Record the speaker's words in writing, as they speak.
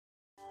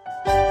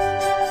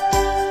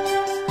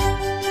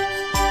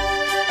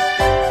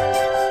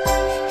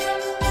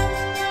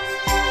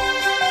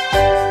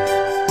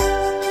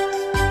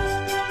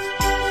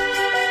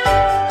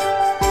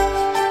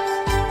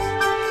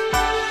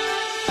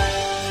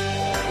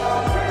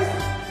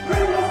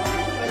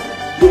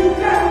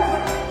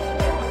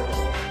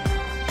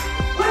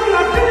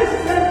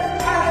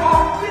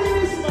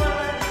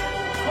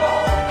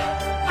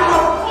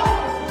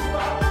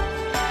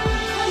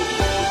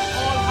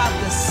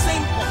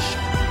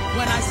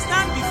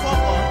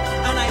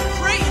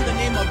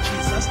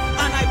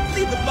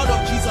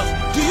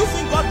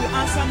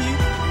answer me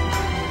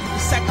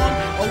second,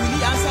 or will he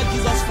answer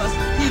Jesus first?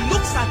 He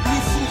looks at me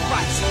through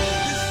Christ.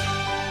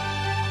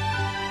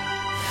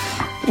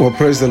 Well,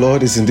 praise the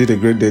Lord. It's indeed a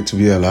great day to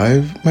be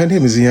alive. My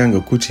name is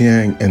Yang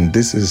Okuchiang, and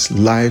this is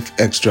Life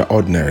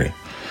Extraordinary.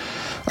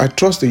 I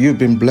trust that you've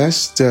been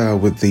blessed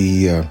with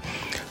the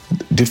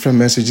different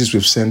messages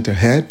we've sent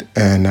ahead,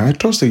 and I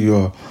trust that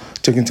you're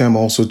taking time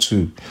also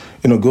to,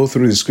 go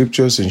through the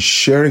scriptures and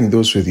sharing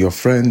those with your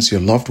friends, your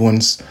loved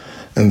ones.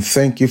 And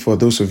thank you for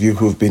those of you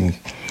who've been,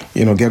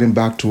 getting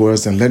back to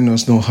us and letting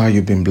us know how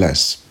you've been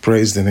blessed.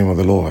 Praise the name of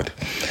the Lord.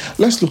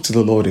 Let's look to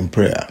the Lord in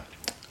prayer.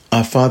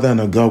 Our Father and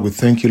our God, we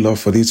thank you, Lord,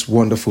 for this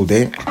wonderful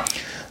day.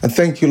 And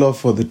thank you, Lord,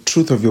 for the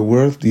truth of your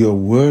word. Your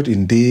word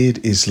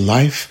indeed is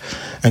life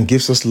and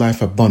gives us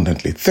life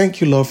abundantly.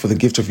 Thank you, Lord, for the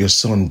gift of your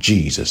Son,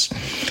 Jesus,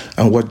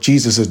 and what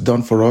Jesus has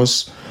done for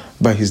us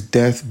by his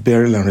death,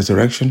 burial, and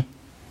resurrection.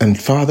 And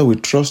Father, we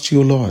trust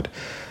you, Lord,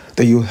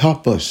 that you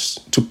help us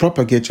to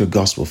propagate your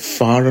gospel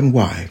far and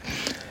wide.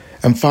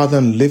 And Father,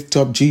 lift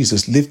up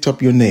Jesus, lift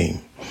up your name,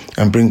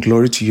 and bring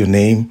glory to your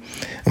name.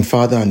 And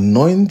Father,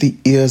 anoint the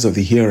ears of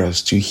the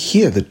hearers to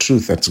hear the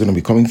truth that's going to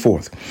be coming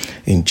forth.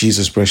 In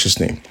Jesus' precious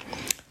name.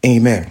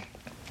 Amen.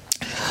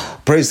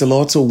 Praise the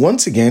Lord. So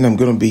once again, I'm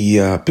going to be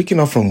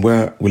picking up from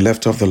where we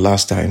left off the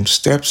last time,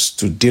 steps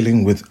to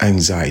dealing with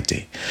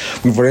anxiety.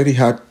 We've already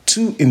had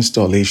 2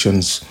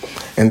 installations,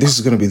 and this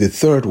is going to be the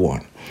 3rd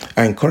one.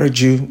 I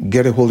encourage you,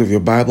 get a hold of your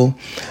Bible,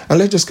 and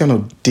let's just kind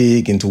of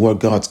dig into what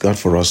God's got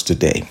for us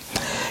today.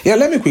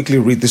 Let me quickly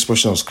read this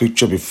portion of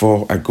scripture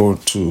before I go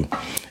to,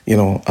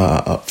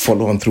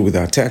 follow on through with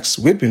our text.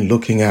 We've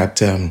looked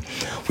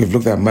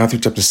at Matthew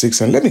chapter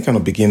 6, and let me kind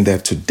of begin there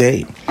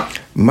today.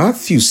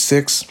 Matthew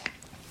 6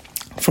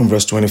 from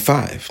verse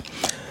 25.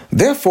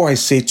 Therefore I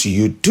say to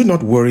you, do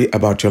not worry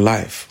about your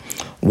life,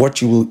 what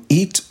you will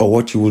eat or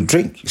what you will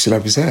drink. You see,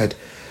 like we said,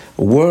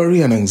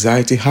 worry and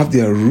anxiety have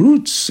their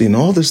roots in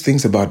all these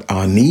things about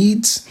our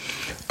needs,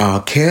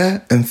 our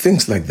care, and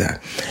things like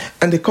that.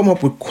 And they come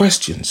up with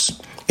questions,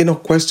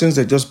 questions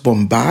that just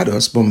bombard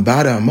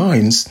our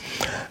minds,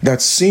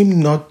 that seem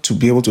not to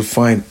be able to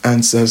find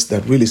answers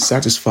that really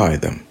satisfy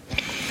them.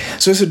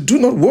 So he said, do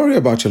not worry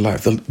about your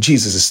life.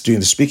 Jesus is doing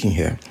the speaking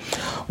here.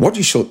 What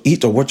you shall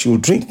eat or what you will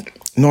drink,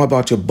 nor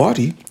about your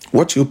body,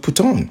 what you will put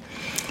on.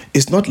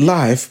 Is not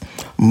life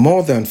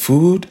more than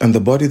food and the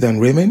body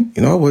than raiment?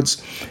 In other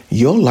words,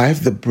 your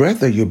life, the breath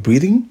that you're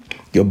breathing,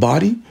 your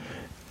body,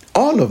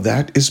 all of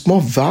that is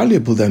more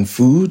valuable than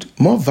food,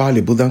 more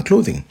valuable than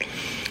clothing.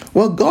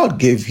 Well, God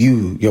gave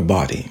you your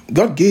body.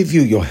 God gave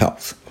you your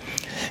health.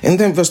 And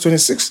then verse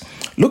 26,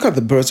 look at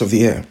the birds of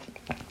the air.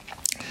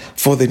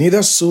 For they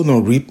neither sow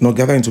nor reap nor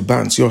gather into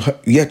barns,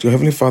 yet your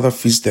heavenly Father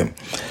feeds them.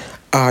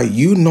 Are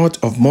you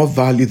not of more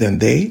value than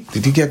they?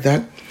 Did you get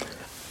that?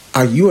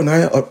 Are you and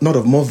I not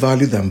of more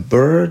value than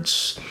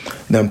birds,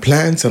 than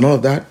plants and all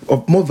of that?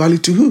 Of more value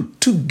to who?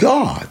 To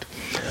God.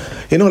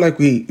 Like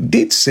we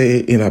did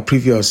say in our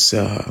previous,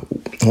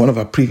 one of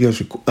our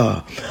previous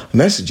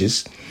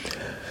messages,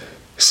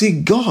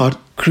 see, God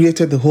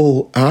created the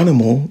whole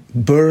animal,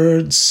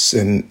 birds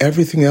and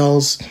everything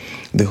else,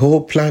 the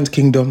whole plant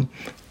kingdom.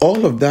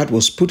 All of that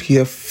was put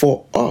here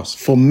for us,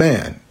 for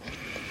man.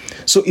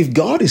 So if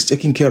God is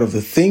taking care of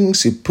the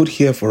things he put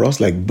here for us,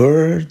 like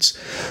birds,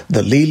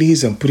 the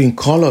lilies, and putting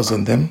colors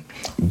on them,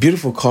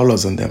 beautiful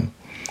colors on them,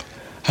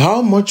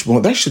 how much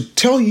more? That should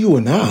tell you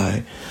and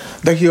I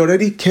that he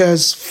already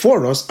cares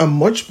for us and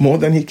much more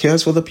than he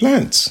cares for the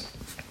plants.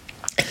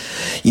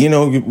 You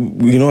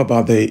know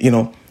about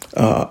an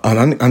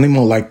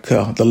animal like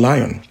the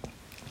lion.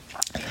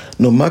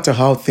 No matter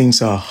how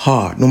things are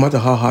hard, no matter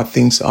how hard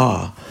things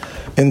are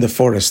in the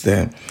forest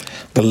there,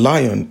 the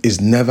lion is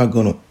never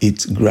going to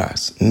eat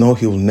grass. No,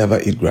 he will never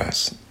eat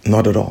grass.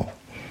 Not at all.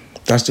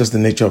 That's just the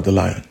nature of the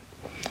lion.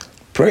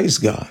 Praise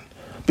God.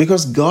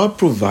 Because God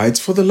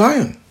provides for the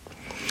lion.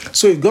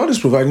 So if God is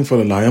providing for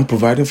the lion,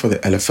 providing for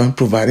the elephant,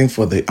 providing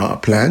for the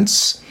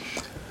plants,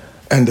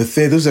 and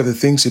those are the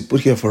things he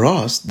put here for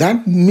us,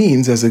 that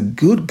means as a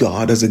good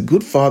God, as a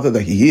good father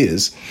that he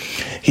is,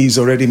 he's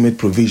already made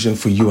provision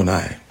for you and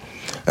I.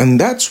 And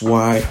that's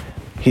why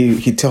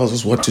he tells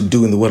us what to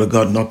do in the word of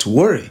God, not to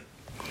worry.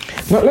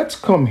 Now let's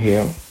come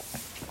here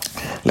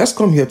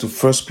to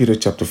 1 Peter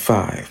chapter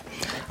 5.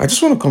 I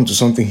just want to come to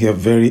something here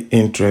very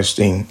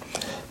interesting.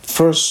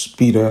 1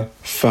 Peter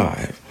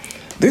 5.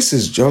 This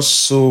is just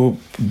so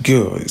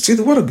good. See,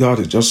 the word of God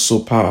is just so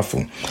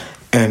powerful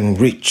and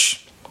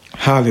rich.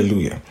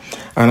 Hallelujah.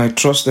 And I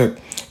trust that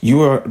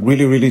you are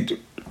really, really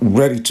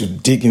ready to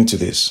dig into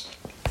this.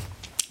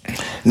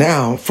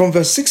 Now, from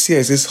verse 6 here,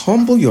 it says,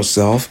 humble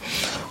yourself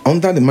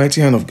under the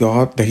mighty hand of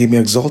God, that he may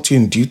exalt you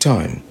in due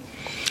time.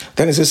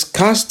 Then it says,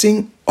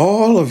 casting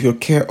all of your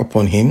care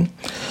upon him,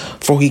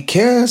 for he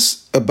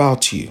cares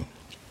about you.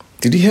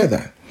 Did you hear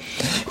that?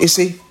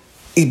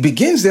 It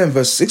begins there in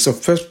verse 6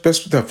 of 1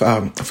 Peter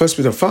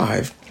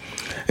 5.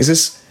 It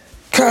says,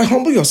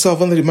 humble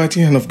yourself under the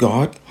mighty hand of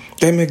God,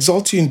 that he may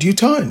exalt you in due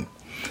time.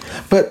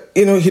 But,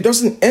 he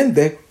doesn't end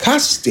there,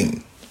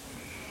 casting.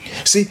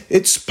 See,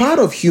 it's part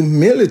of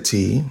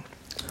humility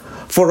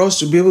for us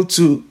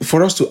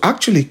to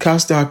actually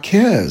cast our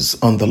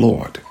cares on the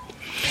Lord.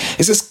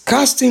 It says,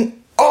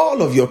 casting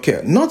all of your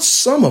care, not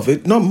some of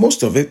it, not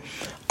most of it,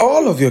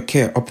 all of your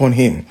care upon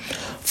him,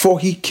 for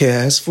he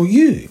cares for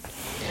you.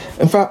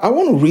 In fact, I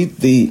want to read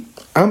the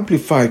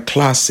Amplified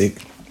Classic.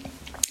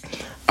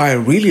 I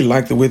really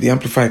like the way the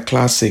Amplified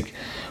Classic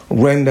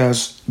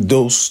renders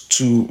those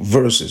two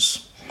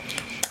verses.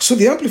 So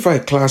the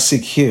Amplified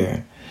Classic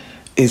here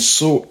is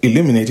so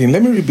illuminating.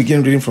 Let me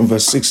begin reading from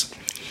verse 6.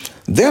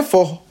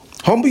 Therefore,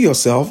 humble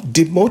yourself,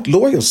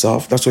 lower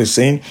yourself, that's what it's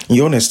saying, in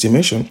your own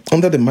estimation,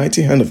 under the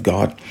mighty hand of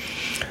God,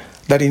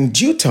 that in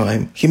due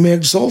time he may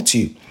exalt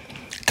you.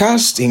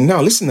 Casting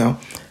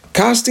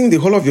the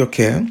whole of your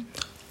care,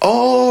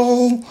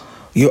 all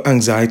your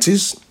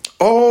anxieties,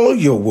 all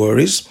your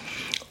worries,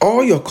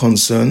 all your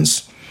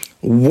concerns,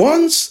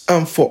 once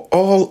and for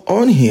all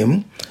on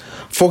him,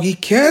 for he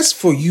cares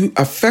for you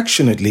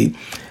affectionately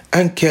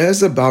and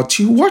cares about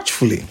you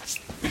watchfully.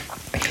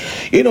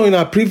 In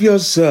our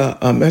previous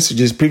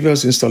messages,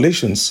 previous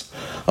installations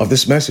of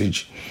this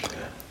message,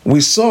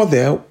 we saw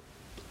there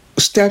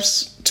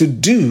steps to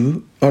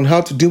do on how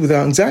to deal with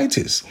our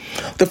anxieties.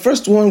 The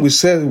first one we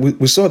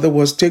saw there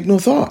was take no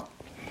thought.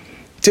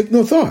 Take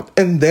no thought.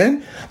 And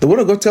then the Word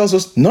of God tells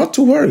us not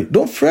to worry.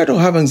 Don't fret or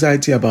have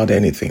anxiety about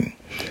anything.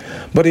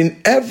 But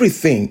in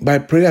everything, by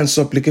prayer and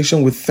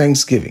supplication with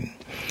thanksgiving,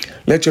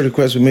 let your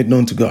requests be made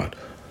known to God.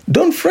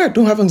 Don't fret.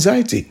 Don't have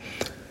anxiety.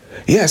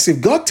 Yes,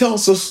 if God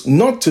tells us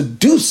not to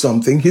do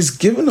something, he's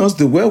given us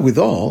the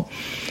wherewithal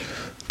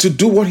to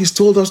do what he's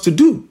told us to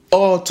do,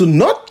 or to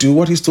not do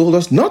what he's told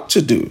us not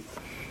to do.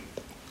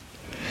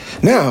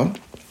 Now,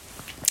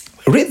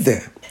 read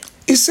there.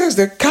 It says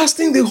that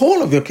casting the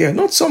whole of your care,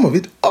 not some of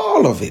it,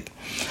 all of it,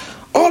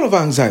 all of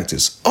our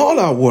anxieties, all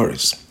our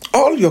worries,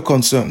 all your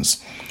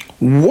concerns,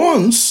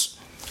 once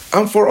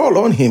and for all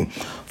on him,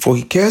 for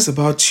he cares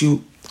about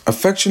you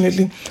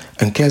affectionately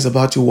and cares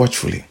about you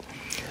watchfully.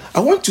 I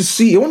want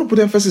to put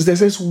emphasis there. It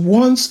says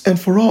once and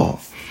for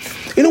all.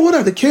 What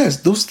are the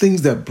cares? Those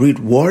things that breed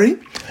worry,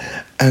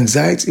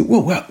 anxiety.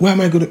 Well, where am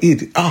I going to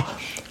eat?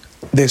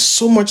 There's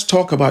so much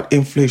talk about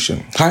inflation,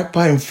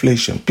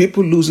 hyperinflation,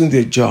 people losing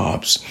their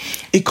jobs,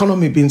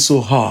 economy being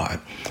so hard,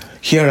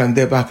 here and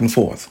there, back and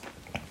forth.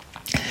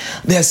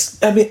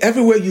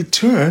 Everywhere you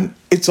turn,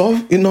 it's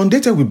all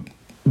inundated with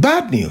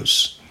bad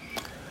news.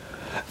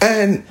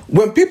 And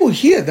when people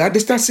hear that, they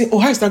start saying,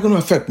 how is that going to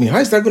affect me? How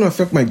is that going to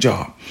affect my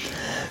job?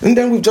 And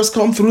then we've just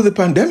come through the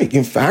pandemic.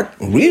 In fact,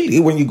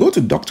 really, when you go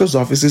to doctors'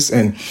 offices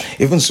and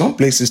even some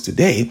places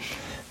today,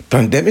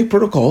 pandemic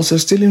protocols are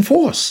still in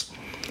force.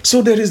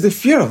 So there is the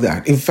fear of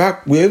that. In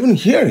fact, we're even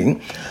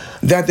hearing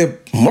that there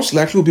most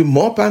likely will be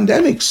more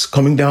pandemics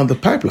coming down the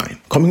pipeline,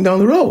 coming down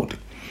the road.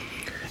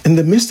 In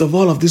the midst of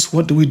all of this,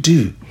 what do?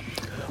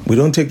 We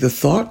don't take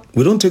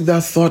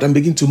that thought and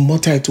begin to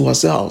mutter it to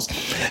ourselves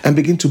and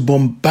begin to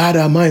bombard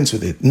our minds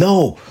with it.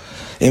 No.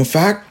 In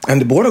fact, and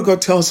the Word of God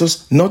tells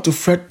us not to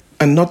fret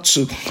and not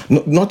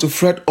to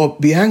fret or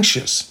be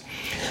anxious.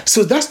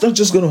 So that's not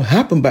just going to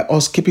happen by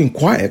us keeping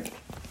quiet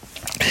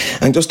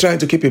and just trying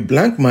to keep a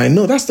blank mind.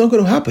 No, that's not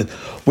going to happen.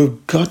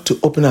 We've got to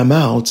open our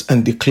mouths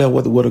and declare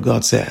what the Word of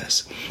God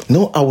says.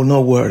 No, I will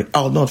not worry.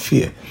 I will not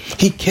fear.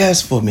 He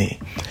cares for me.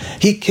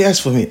 He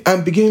cares for me.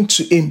 And begin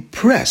to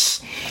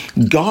impress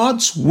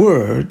God's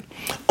Word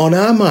on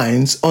our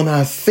minds, on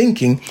our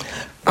thinking,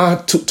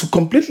 to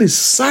completely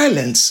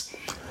silence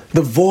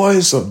the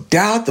voice of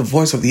doubt, the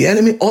voice of the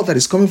enemy, all that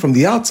is coming from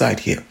the outside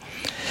here.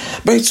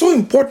 But it's so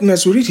important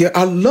as we read here.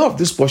 I love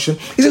this portion.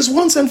 It says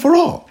once and for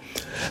all.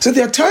 So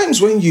there are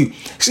times when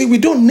we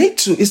don't need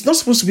to. It's not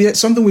supposed to be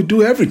something we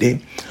do every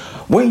day.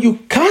 When you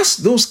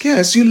cast those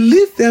cares, you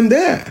leave them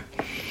there.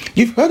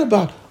 You've heard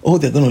about,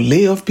 they're going to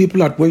lay off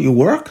people at where you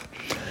work.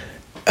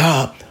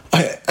 And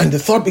the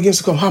thought begins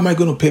to come, how am I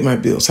going to pay my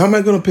bills? How am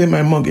I going to pay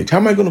my mortgage? How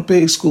am I going to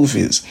pay school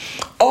fees?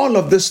 All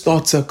of these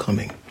thoughts are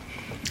coming.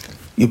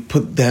 You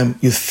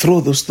throw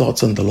those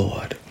thoughts on the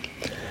Lord.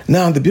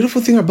 Now, the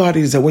beautiful thing about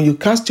it is that when you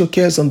cast your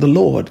cares on the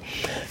Lord,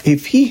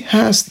 if he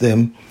has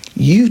them,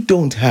 you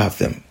don't have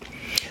them.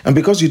 And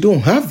because you don't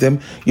have them,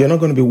 you're not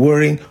going to be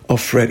worrying or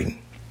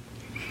fretting.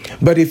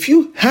 But if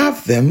you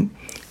have them,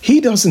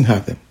 he doesn't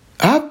have them.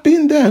 I've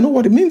been there. I know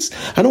what it means.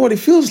 I know what it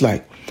feels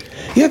like.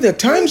 Yeah, there are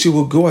times you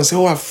will go and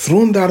say, I've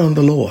thrown that on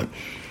the Lord.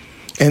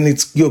 And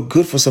you're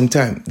good for some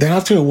time. Then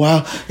after a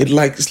while,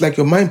 it's like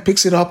your mind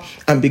picks it up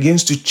and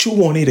begins to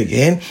chew on it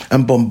again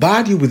and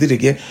bombard you with it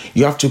again.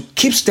 You have to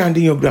keep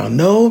standing your ground.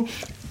 No,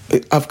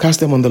 I've cast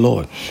them on the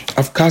Lord.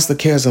 I've cast the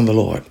cares on the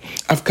Lord.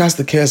 I've cast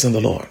the cares on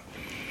the Lord.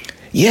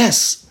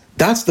 Yes,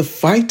 that's the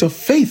fight of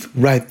faith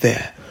right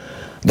there.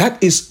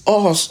 That is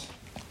us.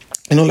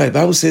 Like the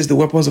Bible says, the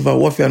weapons of our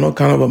warfare are not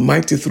kind of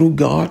mighty through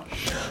God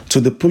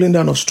to the pulling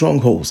down of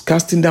strongholds,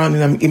 casting down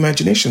in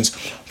imaginations.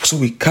 So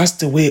we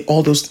cast away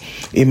all those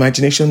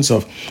imaginations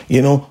of,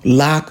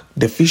 lack,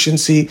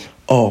 deficiency,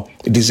 or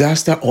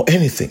disaster, or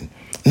anything.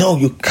 No,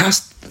 you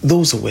cast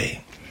those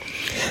away.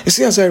 You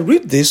see, as I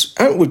read this,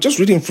 and we're just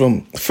reading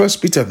from 1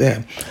 Peter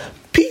there.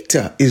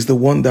 Peter is the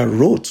one that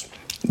wrote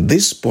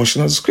this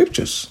portion of the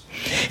scriptures.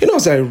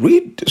 As I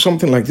read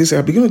something like this,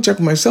 I begin to check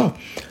myself.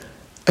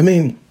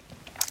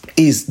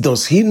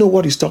 Does he know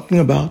what he's talking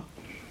about?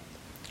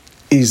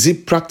 Is he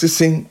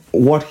practicing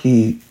what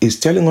he is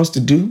telling us to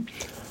do?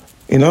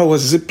 In other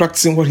words, is he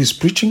practicing what he's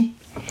preaching?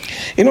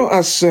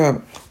 As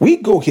we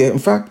go here, in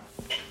fact,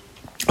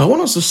 I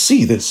want us to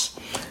see this.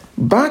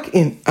 Back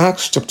in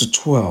Acts chapter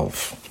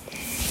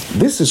 12,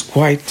 this is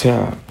quite,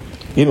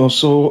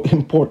 so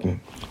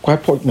important,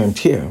 quite pertinent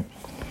here.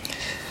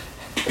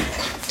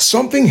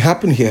 Something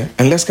happened here,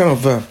 and let's kind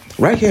of,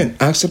 right here in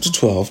Acts chapter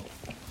 12,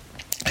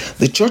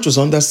 the church was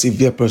under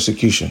severe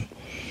persecution.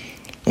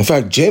 In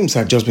fact, James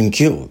had just been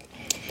killed.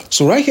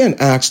 So right here in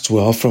Acts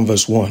 12 from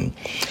verse 1.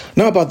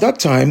 Now about that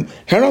time,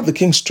 Herod the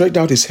king stretched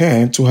out his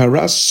hand to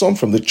harass some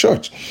from the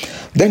church.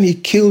 Then he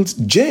killed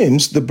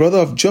James, the brother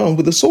of John,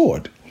 with a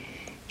sword.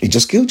 He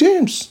just killed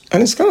James.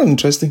 And it's kind of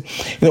interesting.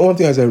 One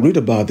thing as I read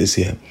about this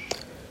here,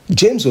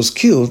 James was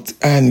killed,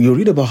 and you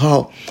read about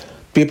how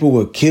people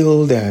were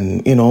killed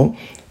and,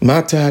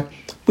 martyred.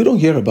 We don't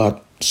hear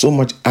about so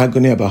much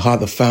agony about how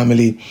the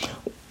family,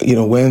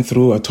 went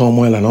through a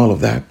turmoil and all of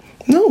that.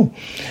 No.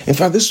 In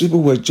fact, these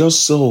people were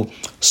just so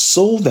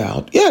sold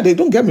out. Yeah, they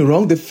don't get me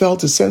wrong. They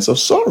felt a sense of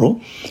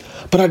sorrow.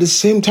 But at the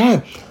same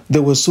time, they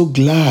were so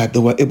glad they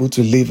were able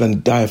to live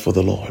and die for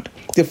the Lord.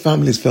 Their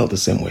families felt the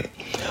same way.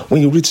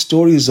 When you read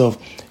stories of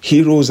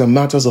heroes and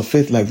martyrs of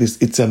faith like this,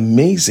 it's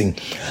amazing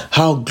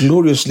how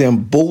gloriously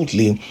and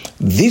boldly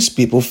these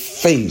people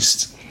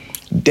faced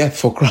death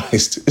for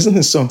Christ. Isn't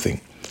it something?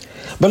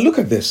 But look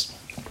at this.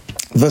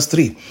 Verse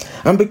 3.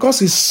 And because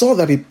he saw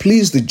that it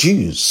pleased the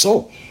Jews,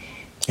 so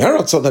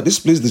Herod saw that this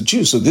pleased the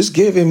Jews, so this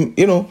gave him,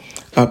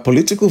 a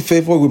political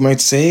favor, we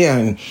might say,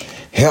 and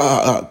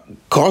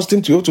caused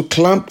him to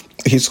clamp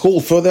his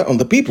hold further on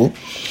the people.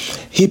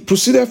 He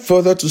proceeded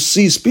further to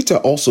seize Peter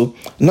also.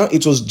 Now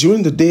it was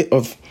during the day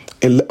of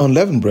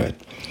unleavened bread.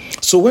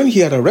 So when he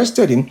had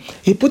arrested him,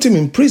 he put him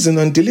in prison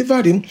and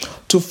delivered him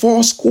to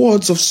 4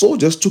 squads of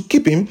soldiers to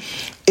keep him,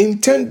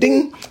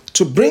 intending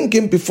to bring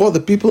him before the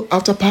people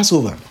after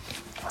Passover.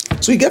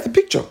 So you get the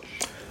picture.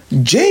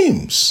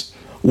 James,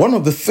 one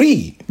of the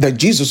 3 that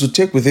Jesus would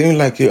take with him,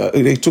 like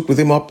they took with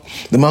him up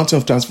the mountain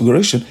of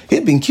transfiguration, he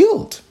had been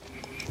killed.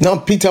 Now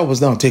Peter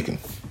was now taken.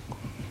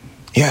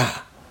 Yeah.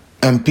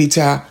 And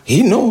Peter,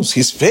 he knows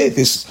his faith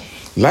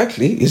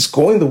is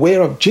going the way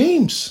of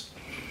James.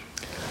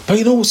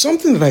 But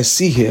something that I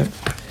see here,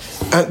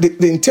 and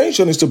the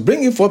intention is to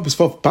bring him forth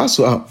before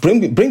Passover,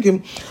 bring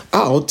him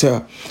out,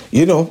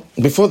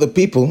 before the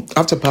people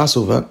after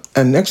Passover,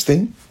 and next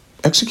thing,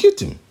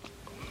 execute him.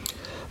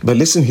 But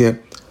listen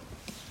here,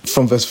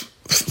 from verse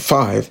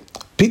 5,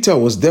 Peter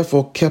was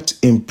therefore kept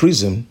in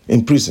prison,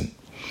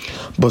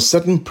 but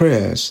certain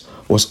prayers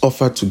was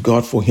offered to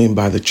God for him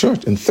by the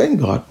church, and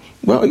thank God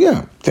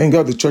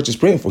the church is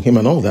praying for him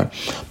and all that.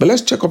 But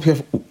let's check up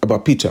here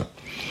about Peter.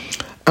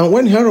 And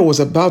when Herod was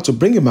about to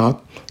bring him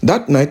out,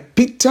 that night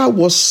Peter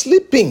was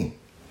sleeping,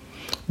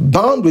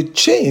 bound with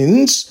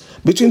chains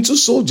between 2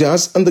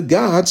 soldiers and the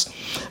guards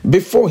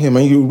before him.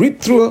 And you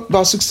read through,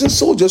 about 16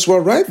 soldiers were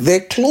right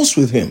there close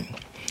with him.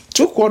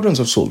 2 quadrants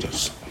of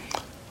soldiers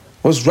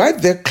was right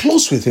there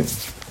close with him.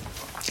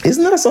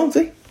 Isn't that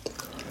something?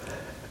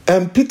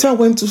 And Peter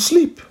went to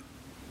sleep.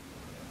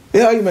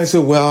 Yeah, you might say,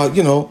 well,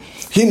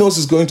 he knows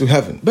he's going to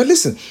heaven. But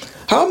listen,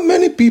 how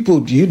many people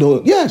do you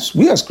know? Yes,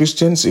 we as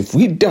Christians, if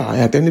we die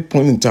at any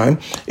point in time,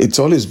 it's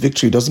always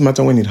victory. It doesn't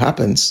matter when it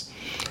happens.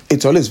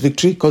 It's always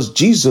victory because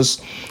Jesus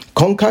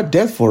conquered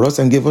death for us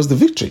and gave us the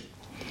victory.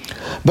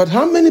 But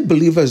how many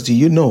believers do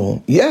you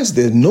know? Yes,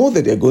 they know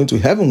that they're going to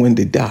heaven when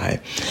they die.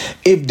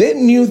 If they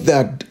knew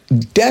that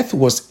death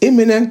was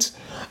imminent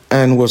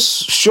and was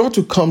sure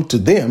to come to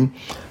them,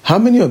 how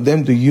many of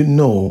them do you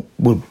know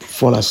would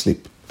fall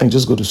asleep and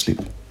just go to sleep?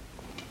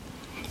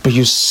 But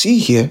you see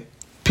here,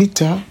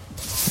 Peter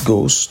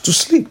goes to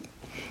sleep.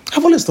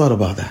 I've always thought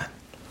about that.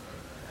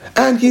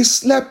 And he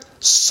slept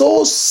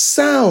so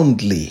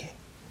soundly.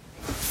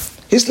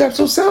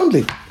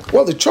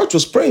 Well, the church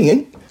was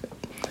praying,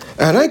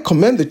 and I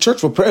commend the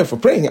church for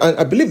praying, and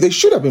I believe they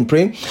should have been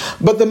praying,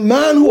 but the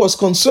man who was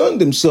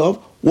concerned himself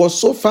was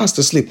so fast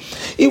asleep.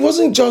 It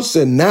wasn't just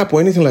a nap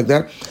or anything like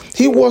that.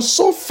 He was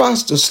so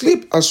fast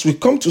asleep, as we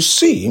come to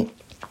see.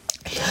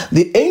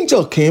 The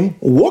angel came,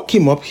 woke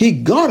him up. He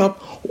got up,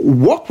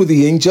 walked with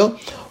the angel,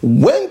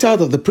 went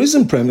out of the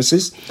prison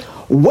premises,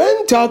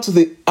 went out to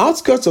the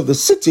outskirts of the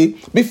city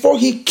before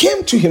he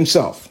came to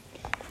himself.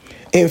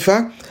 In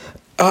fact,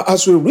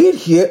 as we read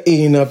here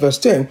in verse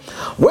 10,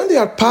 when they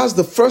had passed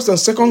the first and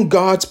second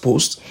guard's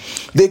post,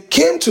 they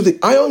came to the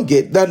iron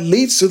gate that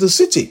leads to the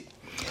city,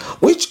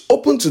 which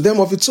opened to them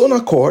of its own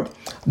accord.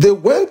 They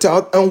went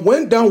out and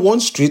went down one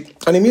street,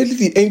 and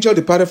immediately the angel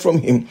departed from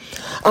him.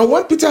 And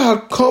when Peter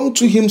had come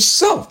to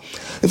himself,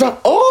 in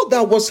fact, all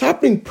that was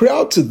happening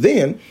prior to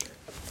then,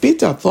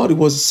 Peter thought he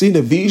was seeing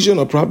a vision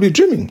or probably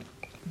dreaming.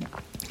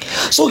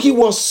 So he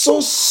was so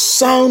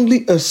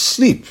soundly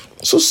asleep,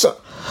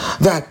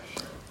 that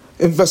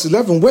in verse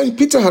 11, when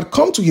Peter had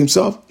come to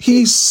himself,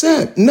 he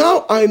said,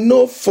 "Now I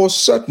know for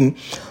certain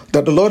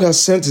that the Lord has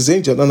sent his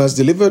angel and has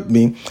delivered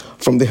me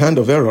from the hand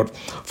of Herod,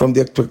 from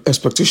the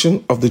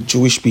expectation of the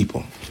Jewish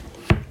people.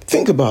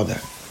 Think about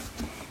that.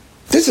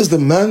 This is the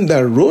man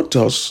that wrote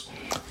us,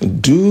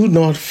 do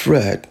not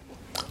fret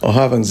or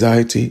have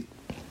anxiety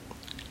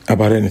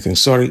about anything.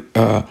 Sorry,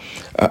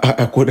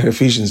 I quoted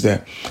Ephesians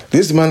there.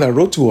 This is the man that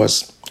wrote to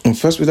us in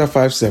 1 Peter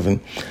 5:7,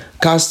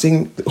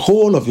 casting the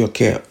whole of your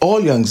care, all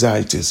your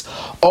anxieties,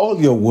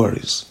 all your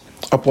worries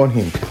upon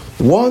him,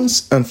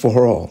 once and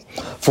for all.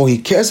 For he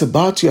cares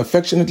about you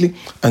affectionately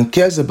and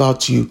cares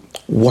about you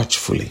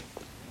watchfully.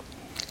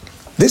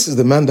 This is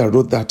the man that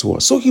wrote that to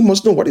us. So he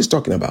must know what he's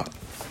talking about.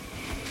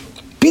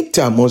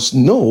 Peter must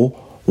know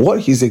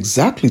what he's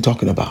exactly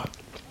talking about.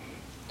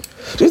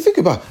 Do you think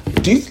about,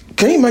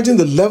 can you imagine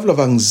the level of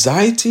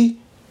anxiety,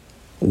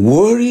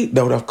 worry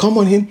that would have come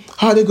on him?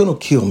 How are they going to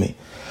kill me?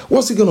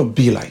 What's it going to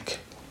be like?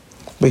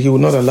 But he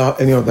would not allow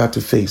any of that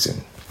to faze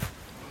him.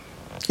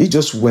 He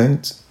just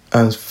went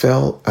and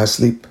fell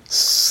asleep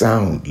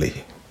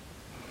soundly.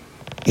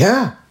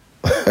 Yeah.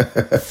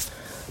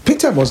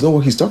 Peter must know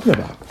what he's talking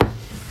about.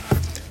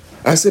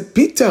 I said,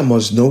 Peter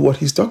must know what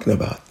he's talking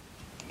about.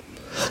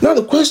 Now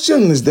the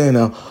question is there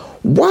now,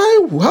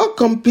 how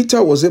come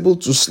Peter was able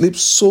to sleep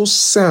so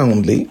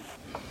soundly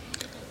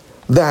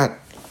that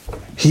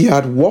he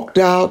had walked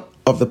out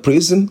of the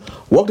prison,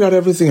 walked out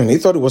everything, and he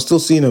thought he was still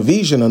seeing a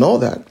vision and all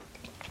that.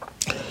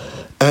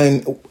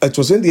 And it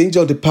was when the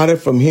angel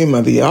departed from him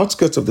at the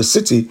outskirts of the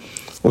city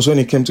was when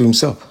he came to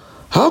himself.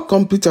 How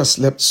come Peter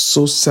slept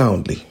so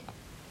soundly?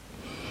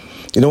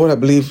 You know what I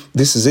believe?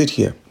 This is it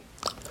here.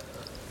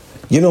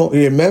 You know,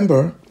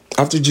 remember,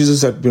 after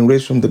Jesus had been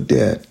raised from the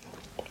dead,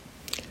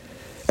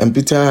 and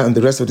Peter and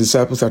the rest of the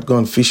disciples had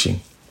gone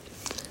fishing.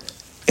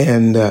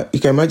 And you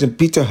can imagine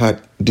Peter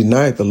had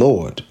denied the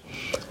Lord.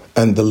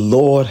 And the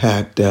Lord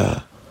had,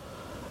 the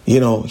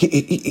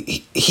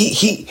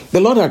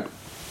Lord had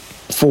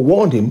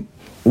forewarned him,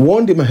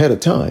 warned him ahead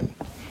of time,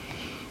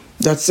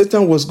 that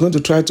Satan was going to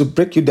try to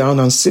break you down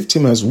and sift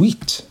him as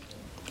wheat.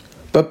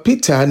 But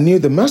Peter knew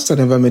the master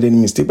never made any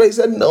mistake. But he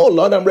said, no,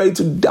 Lord, I'm ready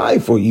to die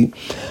for you.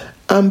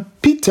 And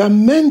Peter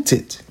meant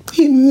it.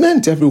 He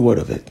meant every word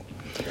of it.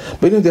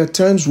 But there are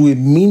times we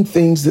mean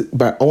things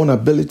by our own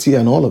ability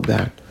and all of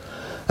that.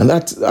 And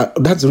that's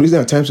the reason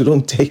at times we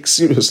don't take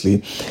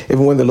seriously,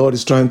 even when the Lord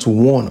is trying to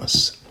warn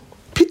us.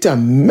 Peter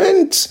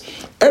meant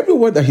every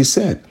word that he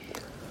said.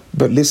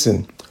 But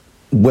listen,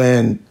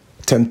 when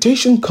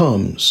temptation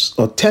comes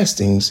or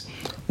testings,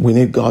 we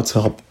need God's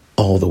help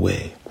all the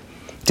way.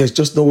 There's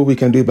just no way we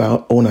can do it by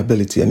our own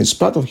ability. And it's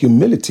part of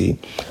humility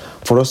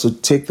for us to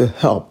take the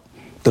help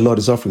the Lord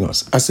is offering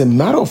us. As a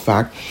matter of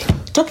fact,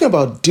 talking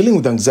about dealing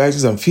with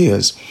anxieties and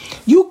fears,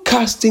 you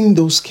casting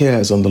those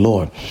cares on the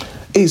Lord,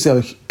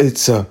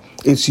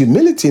 it's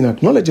humility in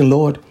acknowledging,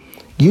 Lord,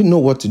 you know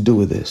what to do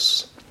with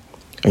this.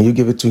 And you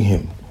give it to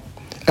him.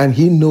 And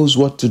he knows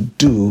what to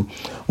do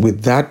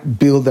with that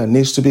bill that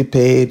needs to be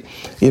paid,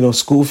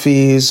 school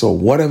fees or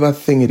whatever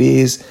thing it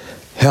is,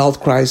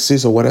 health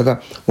crisis or whatever.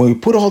 When we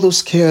put all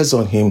those cares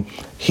on him,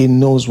 he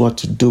knows what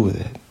to do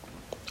with it.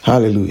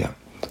 Hallelujah.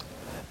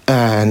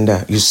 And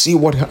you see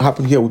what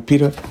happened here with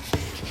Peter?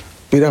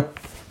 Peter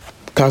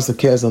cast the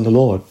cares on the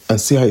Lord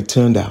and see how it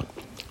turned out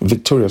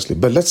victoriously.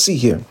 But let's see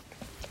here.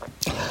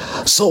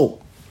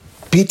 So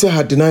Peter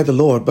had denied the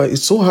Lord, but it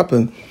so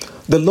happened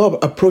the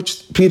Lord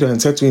approached Peter and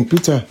said to him,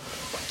 Peter,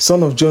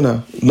 son of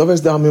Jonah,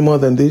 lovest thou me more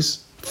than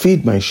this?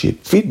 Feed my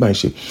sheep, feed my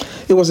sheep.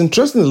 It was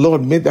interesting the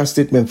Lord made that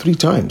statement 3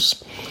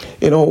 times.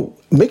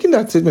 Making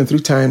that statement 3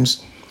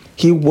 times,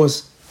 he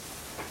was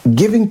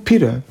giving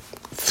Peter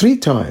 3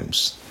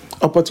 times,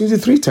 opportunity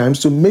 3 times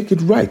to make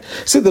it right.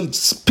 See,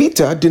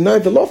 Peter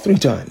denied the Lord 3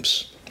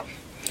 times.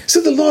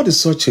 See, the Lord is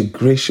such a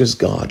gracious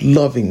God,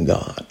 loving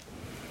God.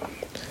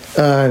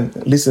 And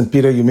listen,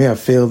 Peter, you may have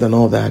failed and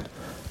all that,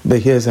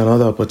 but here's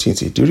another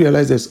opportunity. Do you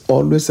realize there's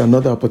always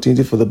another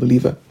opportunity for the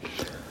believer?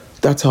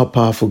 That's how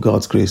powerful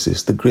God's grace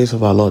is, the grace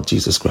of our Lord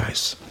Jesus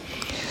Christ.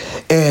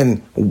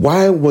 And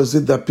why was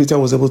it that Peter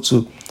was able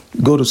to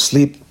go to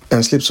sleep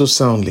and sleep so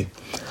soundly?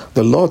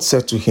 The Lord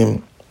said to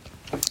him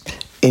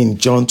in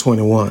John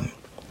 21,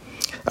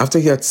 after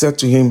he had said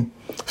to him,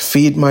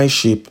 feed my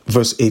sheep,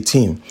 verse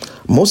 18,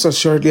 most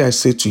assuredly I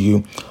say to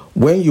you,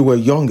 when you were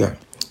younger,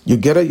 you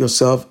gathered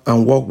yourself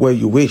and walked where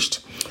you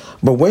wished.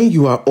 But when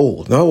you are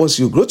old, in other words,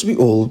 you grow to be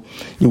old,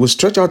 you will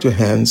stretch out your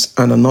hands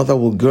and another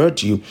will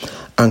gird you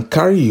and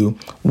carry you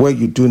where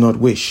you do not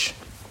wish.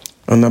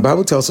 And the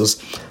Bible tells us,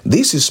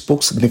 this he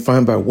spoke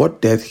signifying by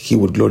what death he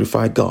would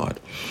glorify God.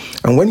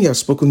 And when he had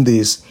spoken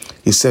this,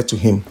 he said to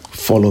him,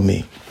 follow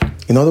me.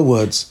 In other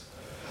words,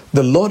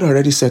 the Lord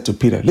already said to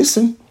Peter,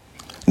 listen,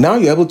 now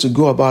you're able to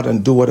go about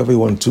and do whatever you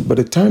want to, but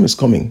the time is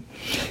coming.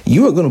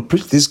 You are going to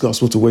preach this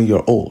gospel to when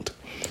you're old.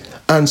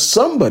 And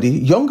somebody,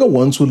 younger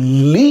ones, will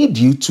lead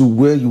you to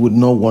where you would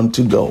not want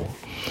to go.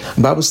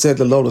 The Bible said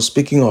the Lord was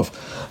speaking of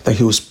that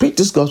he will preach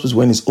this gospel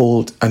when he's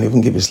old and even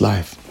give his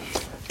life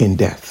in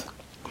death.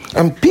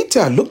 And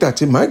Peter looked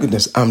at him, my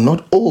goodness, I'm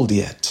not old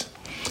yet.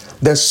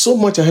 There's so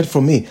much ahead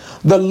for me.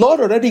 The Lord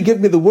already gave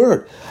me the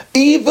word.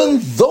 Even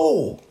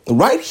though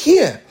right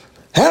here,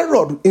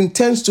 Herod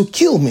intends to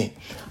kill me,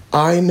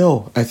 I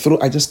know. I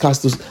just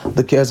cast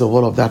the cares of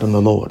all of that on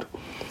the Lord.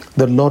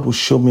 The Lord will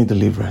show me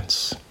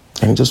deliverance.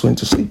 And he just went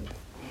to sleep.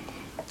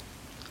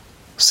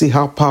 See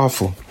how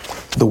powerful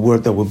the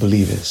word that we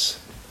believe is.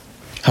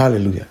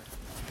 Hallelujah.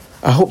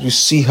 I hope you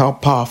see how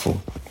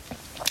powerful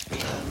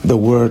the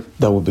word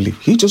that we believe.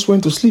 He just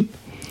went to sleep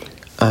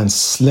and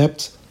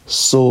slept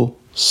so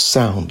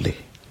soundly.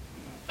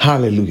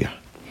 Hallelujah.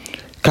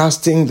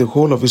 Casting the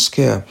whole of his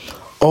care,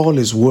 all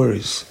his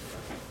worries,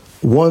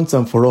 once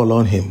and for all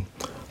on him.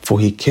 For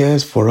he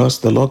cares for us,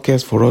 the Lord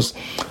cares for us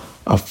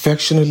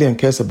affectionately and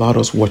cares about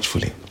us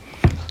watchfully.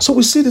 So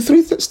we see the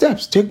three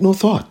steps. Take no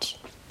thought.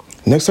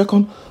 Next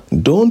second,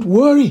 don't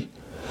worry.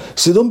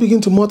 So don't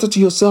begin to mutter to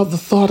yourself the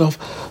thought of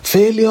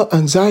failure,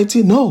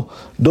 anxiety. No,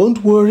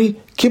 don't worry.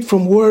 Keep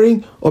from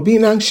worrying or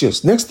being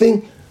anxious. Next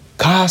thing,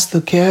 cast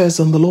the cares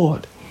on the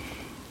Lord.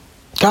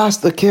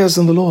 Cast the cares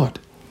on the Lord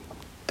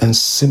and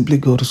simply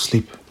go to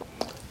sleep.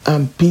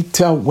 And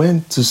Peter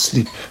went to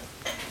sleep.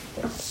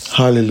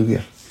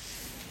 Hallelujah.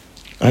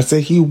 I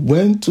say he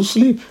went to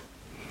sleep.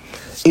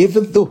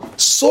 Even though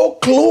so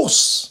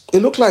close,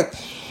 it looked like,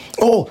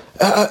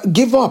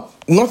 give up.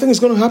 Nothing is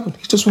going to happen.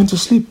 He just went to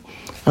sleep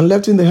and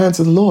left in the hands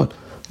of the Lord.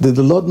 Did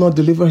the Lord not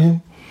deliver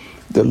him?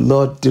 The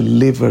Lord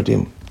delivered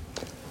him.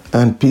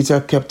 And Peter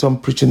kept on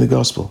preaching the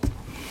gospel.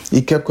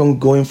 He kept on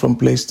going from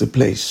place to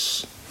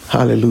place.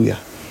 Hallelujah.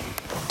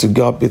 To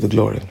God be the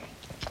glory.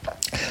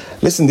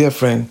 Listen, dear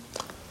friend,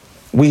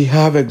 we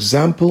have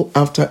example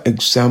after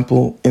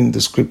example in the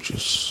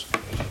scriptures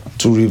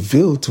to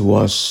reveal to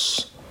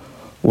us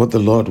what the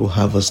Lord will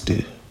have us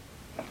do.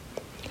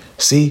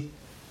 See,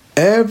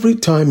 every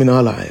time in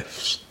our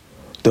lives,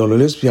 there will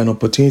always be an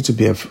opportunity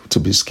to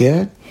be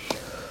scared,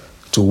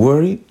 to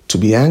worry, to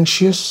be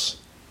anxious,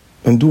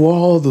 and do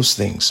all those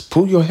things.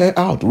 Pull your hair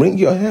out, wring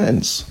your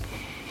hands.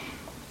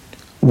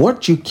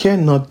 What you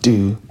cannot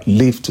do,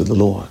 leave to the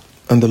Lord,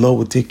 and the Lord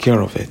will take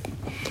care of it.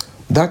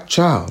 That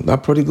child,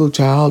 that prodigal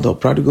child or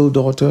prodigal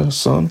daughter,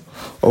 son,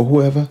 or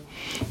whoever,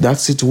 that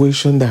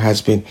situation that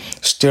has been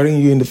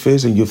staring you in the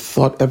face and you've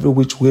thought every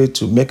which way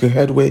to make a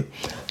headway,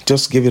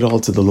 just give it all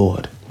to the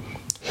Lord.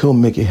 He'll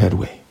make a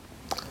headway.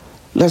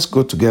 Let's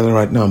go together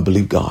right now and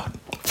believe God.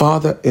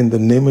 Father, in the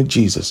name of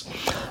Jesus,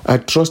 I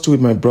trust you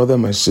with my brother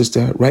and my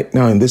sister right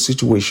now in this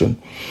situation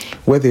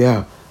where they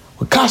are.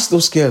 We cast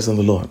those cares on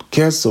the Lord.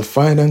 Cares of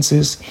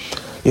finances,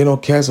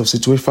 cares of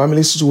situation,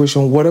 family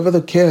situation, whatever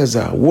the cares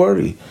are,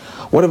 worry,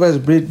 whatever is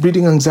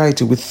breeding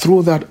anxiety, we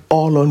throw that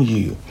all on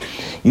you.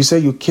 You say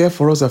you care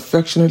for us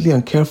affectionately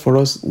and care for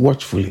us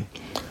watchfully.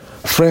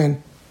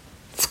 Friend,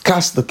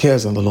 cast the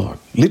cares on the Lord.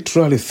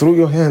 Literally throw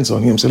your hands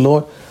on him. Say,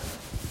 Lord,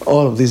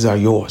 all of these are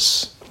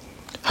yours.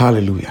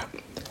 Hallelujah.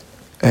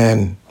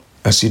 And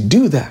as you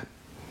do that,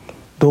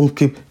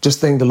 just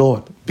thank the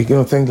Lord. Begin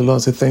to thank the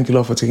Lord. Say, thank you,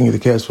 Lord, for taking the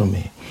cares from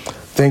me.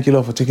 Thank you,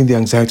 Lord, for taking the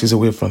anxieties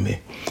away from me.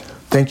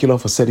 Thank you,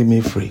 Lord, for setting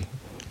me free.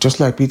 Just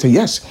like Peter,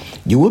 yes,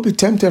 you will be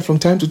tempted from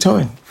time to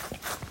time.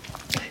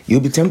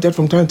 You'll be tempted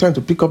from time to time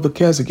to pick up the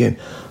cares again.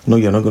 No,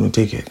 you're not going to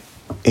take it.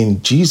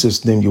 In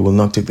Jesus' name, you will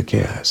not take the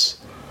cares.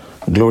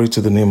 Glory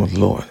to the name of the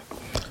Lord.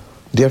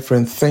 Dear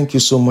friend, thank you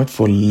so much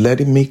for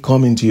letting me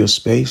come into your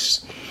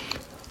space.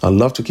 I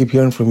love to keep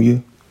hearing from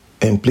you.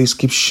 And please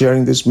keep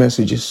sharing these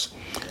messages.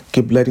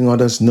 Keep letting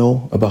others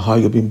know about how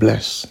you've been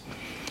blessed.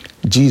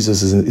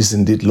 Jesus is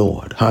indeed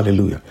Lord.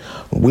 Hallelujah.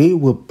 We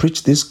will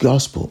preach this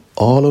gospel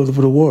all over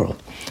the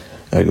world.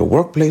 At your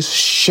workplace,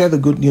 share the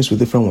good news with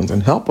different ones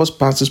and help us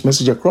pass this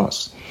message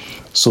across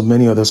so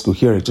many others could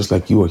hear it just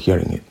like you are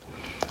hearing it.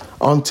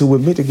 Until we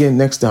meet again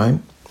next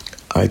time,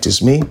 it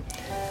is me,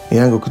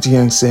 Iyango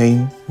Kutiyang,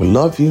 saying, we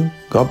love you.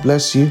 God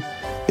bless you.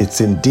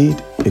 It's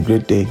indeed a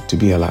great day to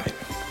be alive.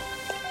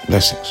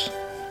 Blessings.